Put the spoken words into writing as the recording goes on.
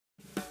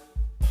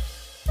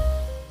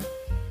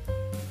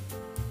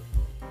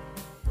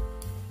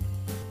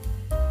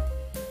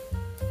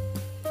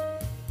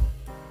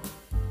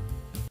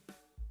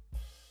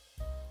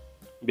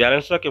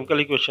Balance the chemical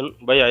equation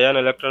by ion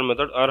electron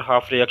method or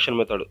half reaction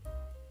method.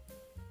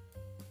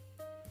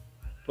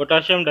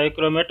 Potassium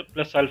dichromate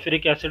plus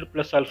sulfuric acid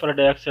plus sulfur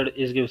dioxide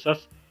is gives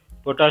us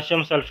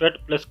potassium sulfate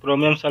plus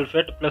chromium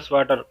sulfate plus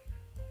water.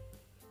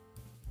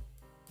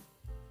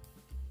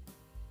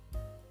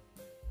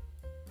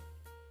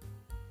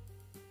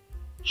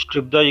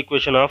 Strip the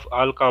equation of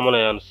all common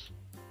ions.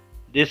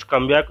 These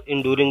come back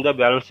in during the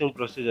balancing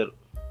procedure.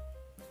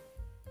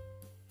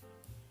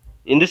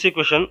 In this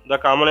equation, the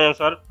common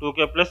ions are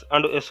 2K plus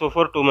and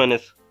SO4 2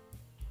 minus.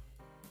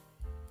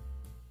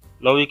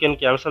 Now we can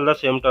cancel the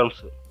same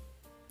terms.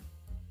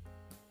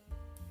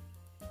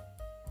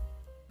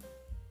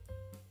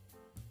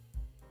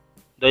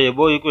 The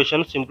above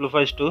equation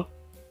simplifies to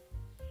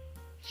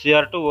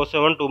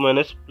Cr2O7 2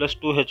 minus plus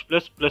 2H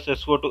plus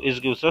SO2 is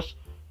gives us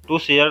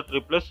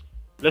 2Cr3 plus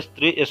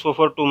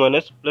 3SO4 2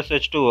 minus plus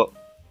H2O.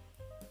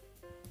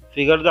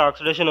 Figure the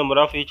oxidation number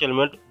of each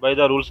element by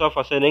the rules of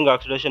assigning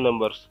oxidation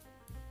numbers.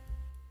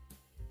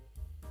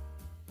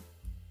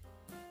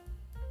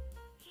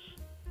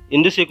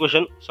 In this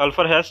equation,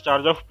 sulfur has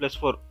charge of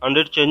 +4 and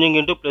it changing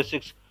into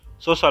 +6,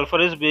 so sulfur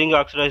is being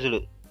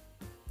oxidized.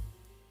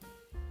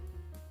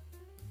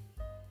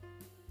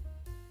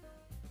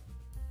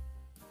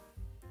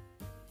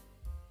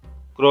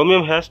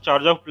 Chromium has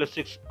charge of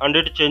 +6 and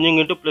it changing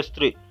into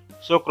 +3,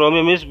 so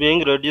chromium is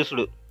being reduced.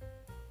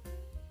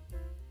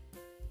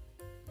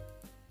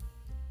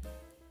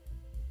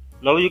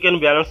 Now you can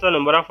balance the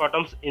number of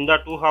atoms in the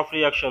two half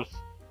reactions.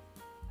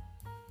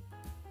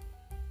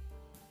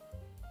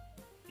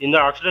 In the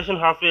oxidation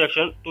half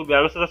reaction, to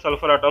balance the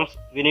sulfur atoms,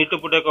 we need to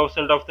put a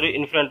coefficient of 3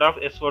 in front of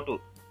SO2.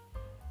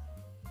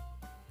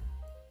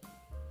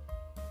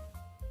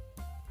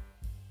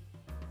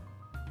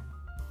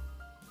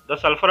 The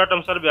sulfur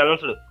atoms are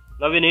balanced.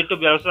 Now we need to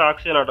balance the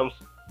oxygen atoms.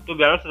 To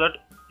balance that,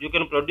 you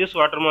can produce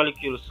water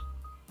molecules.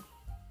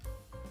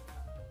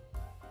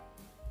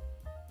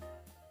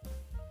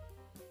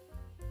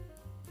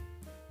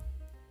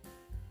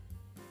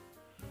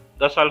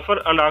 The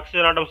sulfur and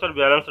oxygen atoms are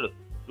balanced.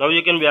 Now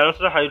you can balance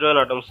the hydrogen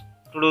atoms.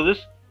 To do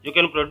this, you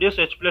can produce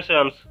H+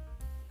 ions.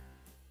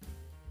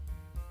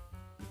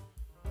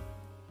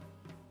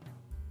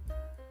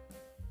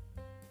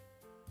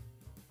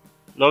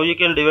 Now you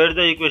can divide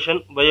the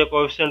equation by a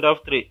coefficient of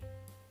 3.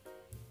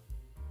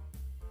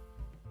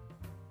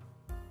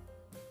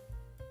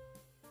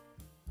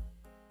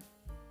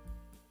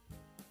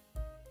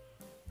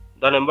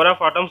 The number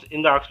of atoms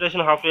in the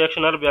oxidation half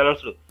reaction are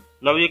balanced.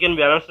 Now you can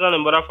balance the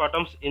number of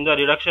atoms in the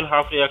reduction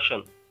half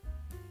reaction.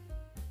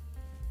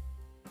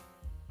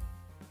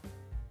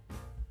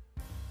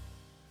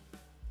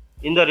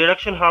 In the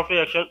reduction half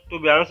reaction, to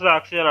balance the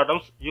oxygen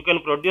atoms, you can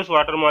produce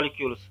water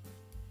molecules.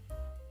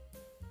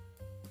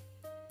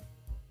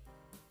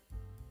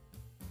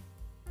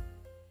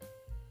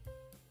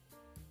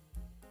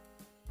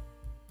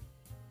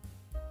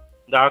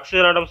 The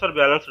oxygen atoms are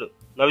balanced.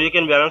 Now you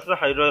can balance the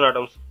hydrogen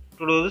atoms.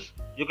 To do this,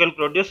 you can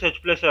produce H+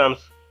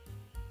 ions.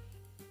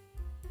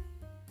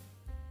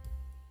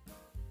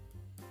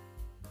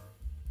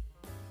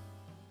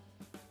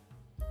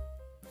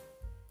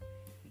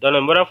 The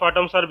number of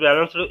atoms are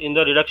balanced in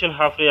the reduction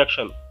half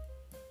reaction.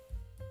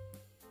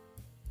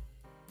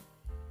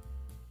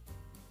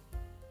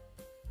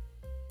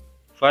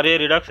 For a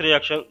redox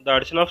reaction, the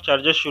addition of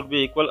charges should be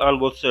equal on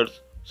both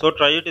sides. So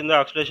try it in the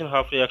oxidation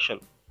half reaction.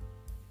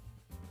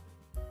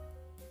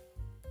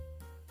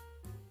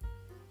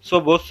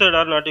 So both sides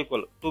are not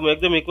equal. To make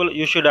them equal,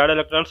 you should add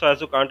electrons as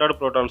you can't add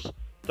protons.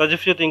 Thus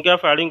if you think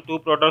of adding 2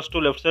 protons to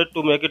left side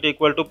to make it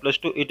equal to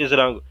 +2, it is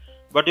wrong.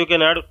 But you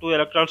can add 2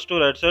 electrons to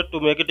right side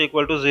to make it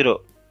equal to 0.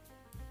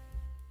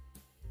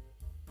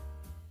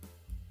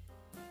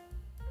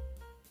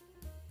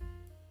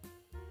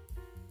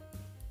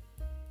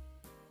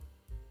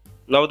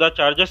 Now the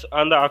charges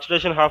on the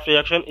oxidation half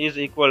reaction is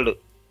equaled.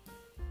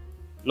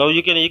 Now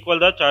you can equal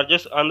the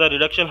charges on the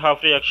reduction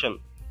half reaction.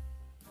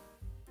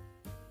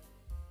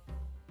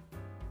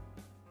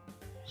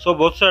 So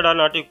both sides are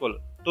not equal.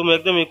 To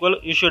make them equal,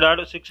 you should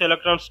add 6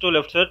 electrons to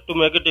left side to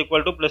make it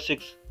equal to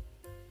 +6.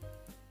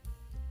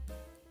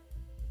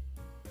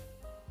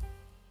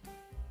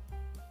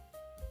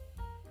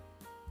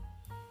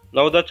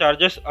 Now the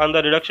charges on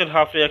the reduction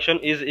half reaction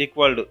is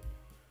equaled.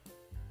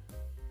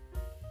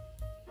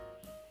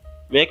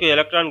 Make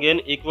electron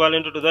gain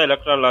equivalent to the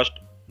electron lost.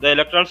 The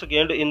electrons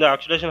gained in the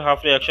oxidation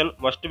half reaction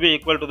must be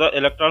equal to the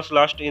electrons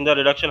lost in the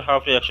reduction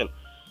half reaction.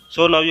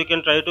 So now you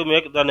can try to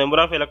make the number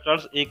of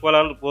electrons equal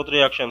on both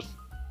reactions.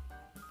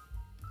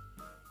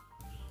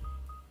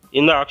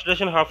 In the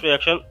oxidation half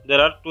reaction, there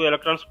are 2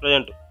 electrons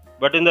present,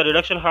 but in the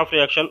reduction half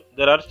reaction,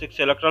 there are 6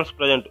 electrons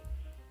present.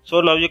 So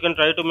now you can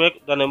try to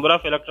make the number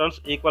of electrons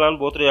equal on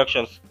both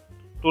reactions.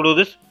 To do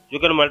this, you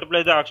can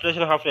multiply the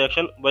oxidation half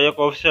reaction by a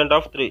coefficient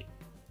of 3.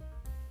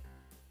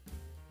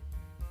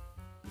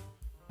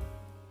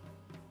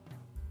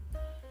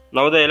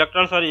 Now the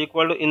electrons are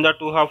equal in the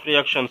two half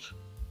reactions.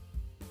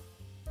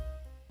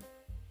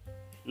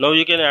 Now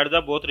you can add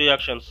the both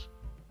reactions.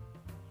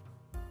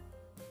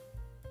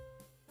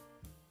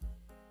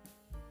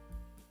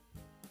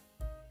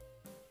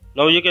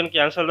 Now you can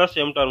cancel the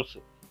same terms.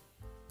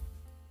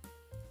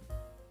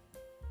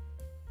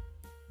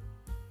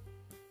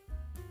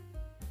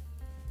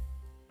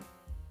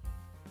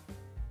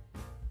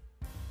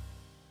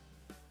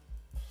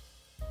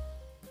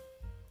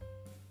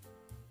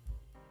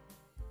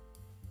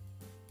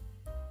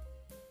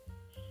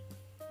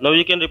 Now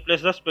you can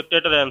replace the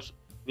spectator ions,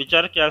 which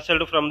are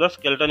cancelled from the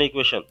skeleton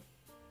equation.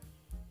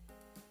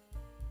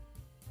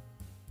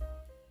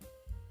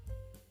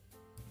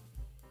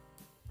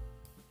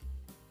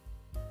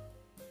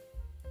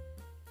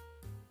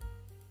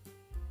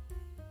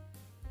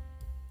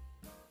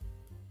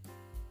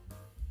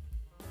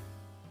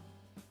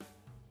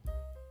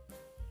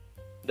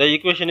 The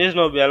equation is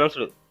now balanced.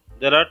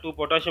 There are 2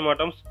 potassium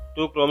atoms,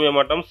 2 chromium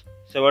atoms,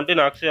 17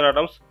 oxygen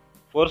atoms,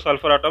 4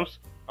 sulfur atoms,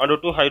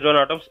 and 2 hydrogen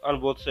atoms on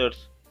both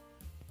sides.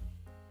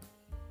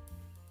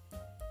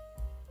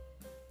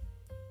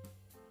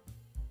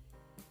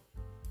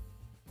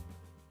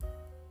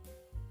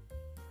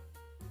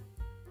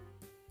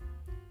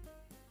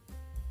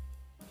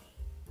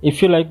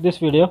 If you like this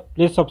video,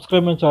 please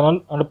subscribe my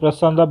channel and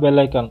press on the bell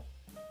icon.